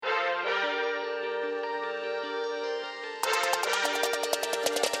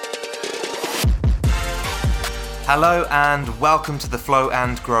Hello and welcome to the Flow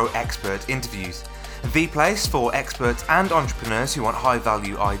and Grow Expert Interviews, the place for experts and entrepreneurs who want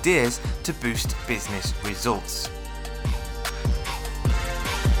high-value ideas to boost business results.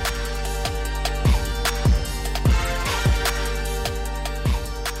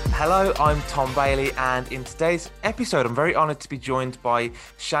 Hello, I'm Tom Bailey, and in today's episode, I'm very honored to be joined by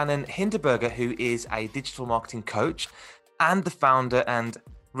Shannon Hinderberger, who is a digital marketing coach and the founder and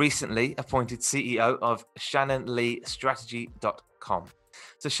recently appointed CEO of ShannonLeeStrategy.com.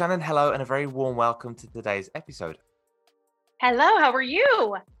 So Shannon, hello, and a very warm welcome to today's episode. Hello, how are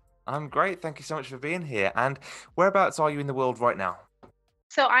you? I'm great. Thank you so much for being here. And whereabouts are you in the world right now?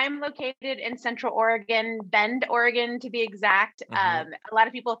 So I'm located in Central Oregon, Bend, Oregon, to be exact. A lot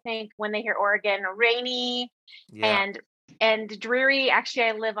of people think when they hear Oregon, rainy and dreary. Actually,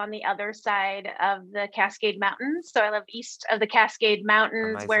 I live on the other side of the Cascade Mountains. So I live east of the Cascade Mountains.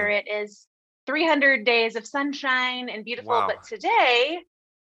 Amazing. Where it is 300 days of sunshine and beautiful. Wow. But today,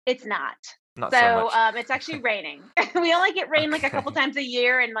 it's not. Not so much. It's actually raining. We only get rain like a couple times a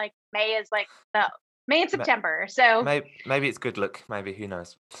year, and like May is like the May and September. So maybe it's good luck. Maybe, who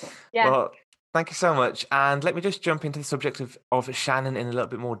knows? Yeah. Well, thank you so much. And let me just jump into the subject of Shannon in a little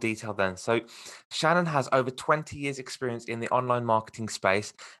bit more detail then. So Shannon has over 20 years experience in the online marketing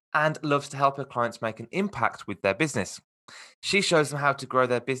space and loves to help her clients make an impact with their business. She shows them how to grow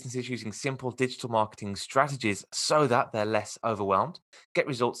their businesses using simple digital marketing strategies so that they're less overwhelmed, get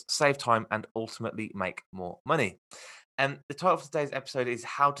results, save time, and ultimately make more money. And the title of today's episode is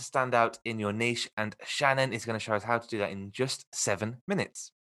How to Stand Out in Your Niche, and Shannon is going to show us how to do that in just 7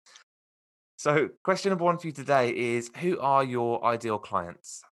 minutes. So question number 1 for you today is, who are your ideal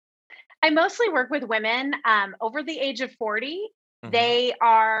clients? I mostly work with women over the age of 40. They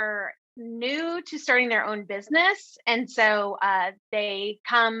are new to starting their own business. And so they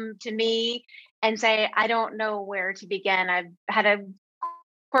come to me and say, I don't know where to begin. I've had a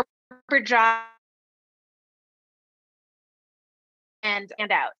corporate job and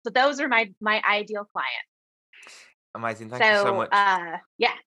out. So those are my ideal clients. Amazing. Thank you so much.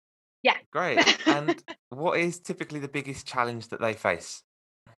 Yeah. Great. And what is typically the biggest challenge that they face?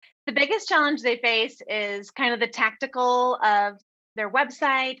 The biggest challenge they face is kind of the tactical of their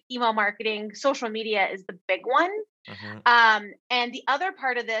website, email marketing, social media is the big one. And the other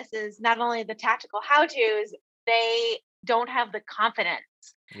part of this is not only the tactical how-tos, they don't have the confidence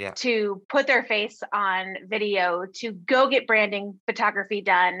to put their face on video, to go get branding photography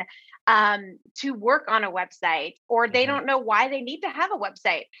done, to work on a website, or they don't know why they need to have a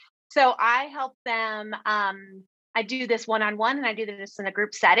website. So I help them. I do this one-on-one and I do this in a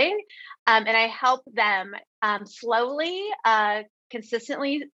group setting. And I help them slowly,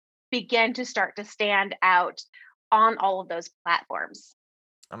 consistently begin to start to stand out on all of those platforms.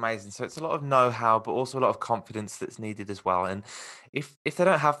 Amazing. So it's a lot of know-how, but also a lot of confidence that's needed as well. And if they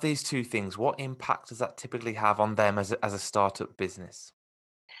don't have these two things, what impact does that typically have on them as a startup business?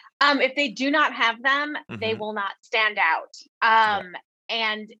 If they do not have them, they will not stand out.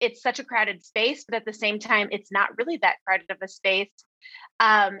 And it's such a crowded space, but at the same time, it's not really that crowded of a space.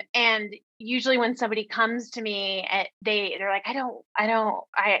 And usually when somebody comes to me, they're like, do I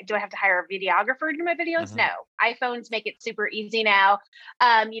have to hire a videographer to do my videos? No, iPhones make it super easy now.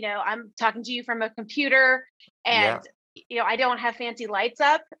 I'm talking to you from a computer and, I don't have fancy lights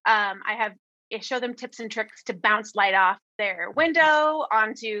up. I show them tips and tricks to bounce light off their window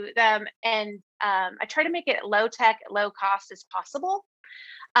onto them. And I try to make it low tech, low cost as possible.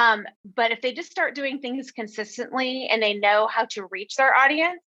 But if they just start doing things consistently and they know how to reach their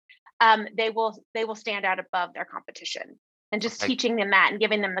audience, they will stand out above their competition. And just teaching them that and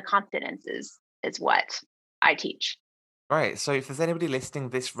giving them the confidence is what I teach. Right. So if there's anybody listening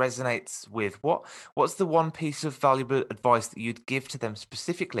this resonates with, what's the one piece of valuable advice that you'd give to them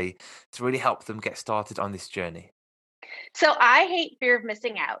specifically to really help them get started on this journey? So I hate fear of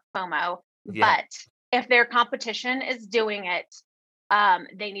missing out, FOMO, but if their competition is doing it,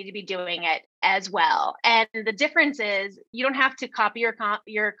 they need to be doing it as well. And the difference is you don't have to copy your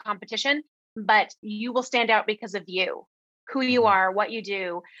competition, but you will stand out because of you, who you are, what you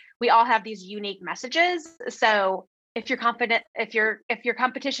do. We all have these unique messages. So if you're confident, if your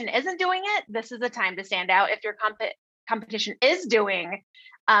competition isn't doing it, this is the time to stand out. If your competition is doing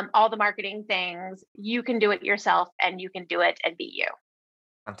all the marketing things, you can do it yourself and you can do it and be you.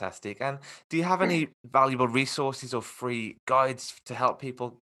 Fantastic. And do you have any valuable resources or free guides to help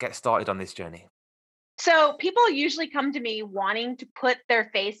people get started on this journey? So people usually come to me wanting to put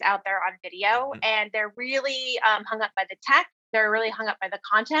their face out there on video, and they're really hung up by the tech. They're really hung up by the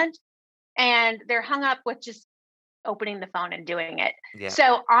content, and they're hung up with just opening the phone and doing it. Yeah.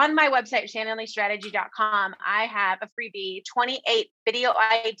 So on my website, shannonleestrategy.com, I have a freebie, 28 video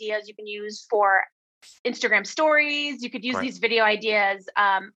ideas you can use for Instagram stories. You could use these video ideas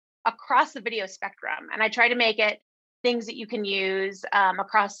across the video spectrum. And I try to make it things that you can use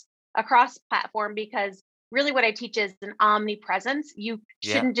across platform, because really what I teach is an omnipresence. You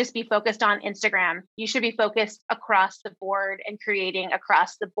shouldn't just be focused on Instagram. You should be focused across the board and creating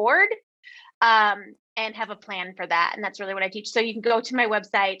across the board, and have a plan for that. And that's really what I teach. So you can go to my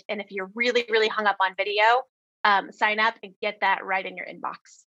website, and if you're really, really hung up on video, sign up and get that right in your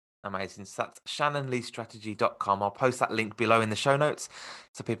inbox. Amazing. So that's shannonleestrategy.com. I'll post that link below in the show notes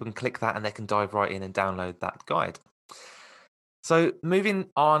so people can click that and they can dive right in and download that guide. So moving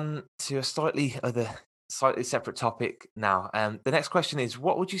on to a slightly separate topic now. The next question is,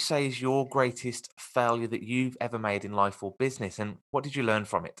 what would you say is your greatest failure that you've ever made in life or business, and what did you learn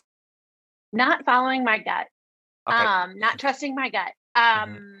from it? Not following my gut. Okay. Not trusting my gut.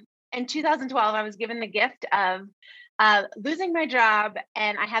 In 2012, I was given the gift of losing my job,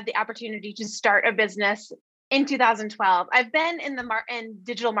 and I had the opportunity to start a business in 2012. I've been in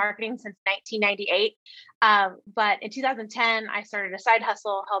digital marketing since 1998, but in 2010, I started a side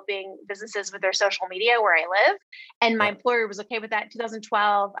hustle helping businesses with their social media where I live, and my employer was okay with that. In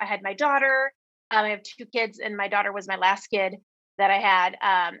 2012, I had my daughter. I have 2 kids, and my daughter was my last kid that I had.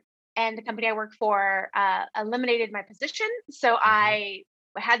 And the company I work for eliminated my position. So I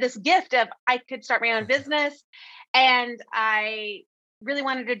had this gift of I could start my own business, and I really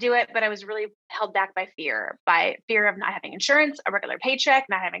wanted to do it, but I was really held back by fear of not having insurance, a regular paycheck,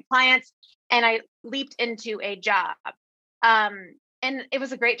 not having clients. And I leaped into a job. And it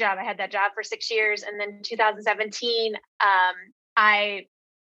was a great job. I had that job for 6 years. And then in 2017, I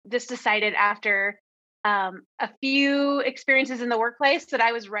just decided after a few experiences in the workplace that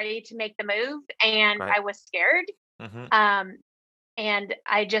I was ready to make the move, and I was scared. And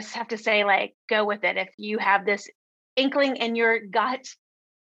I just have to say, like, go with it. If you have this inkling in your gut,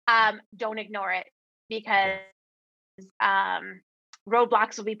 don't ignore it, because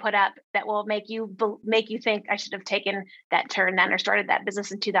roadblocks will be put up that will make you think I should have taken that turn then or started that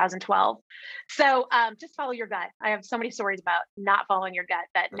business in 2012. So just follow your gut. I have so many stories about not following your gut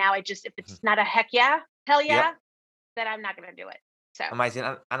that now if it's not a hell yeah, then I'm not going to do it. So amazing.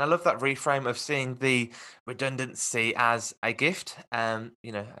 And I love that reframe of seeing the redundancy as a gift, a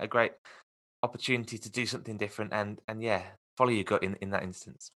great opportunity to do something different and follow your gut in that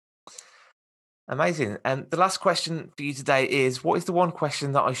instance. Amazing. And the last question for you today is, what is the one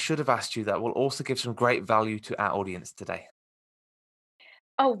question that I should have asked you that will also give some great value to our audience today?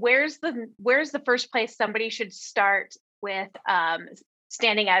 Oh, where's the first place somebody should start with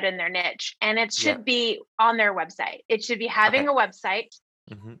standing out in their niche? And it should be on their website. It should be having a website.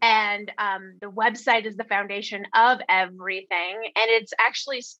 And the website is the foundation of everything. And it's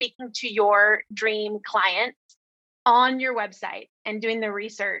actually speaking to your dream clients on your website and doing the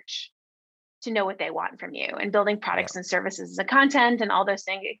research to know what they want from you, and building products and services as a content and all those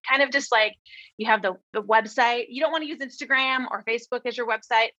things. It kind of just like you have the website. You don't want to use Instagram or Facebook as your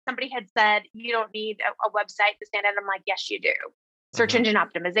website. Somebody had said, you don't need a website to stand out. I'm like, yes, you do. Search engine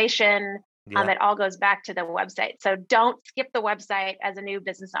optimization. It all goes back to the website. So don't skip the website as a new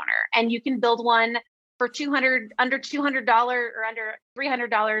business owner. And you can build one for under $200 or under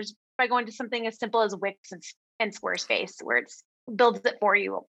 $300 by going to something as simple as Wix and Squarespace, where it builds it for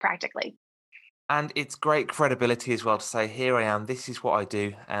you practically. And it's great credibility as well to say, here I am, this is what I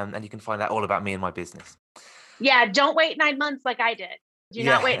do. And you can find out all about me and my business. Yeah, don't wait 9 months like I did. Do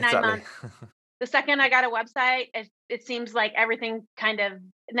not wait 9 months. The second I got a website, it seems like everything kind of,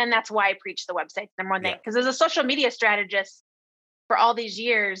 and then that's why I preach the website. Number one thing, because as a social media strategist for all these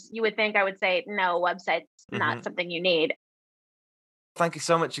years, you would think I would say, no, website's not something you need. Thank you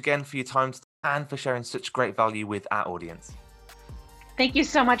so much again for your time and for sharing such great value with our audience. Thank you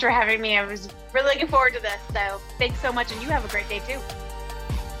so much for having me. I was really looking forward to this. So thanks so much. And you have a great day too.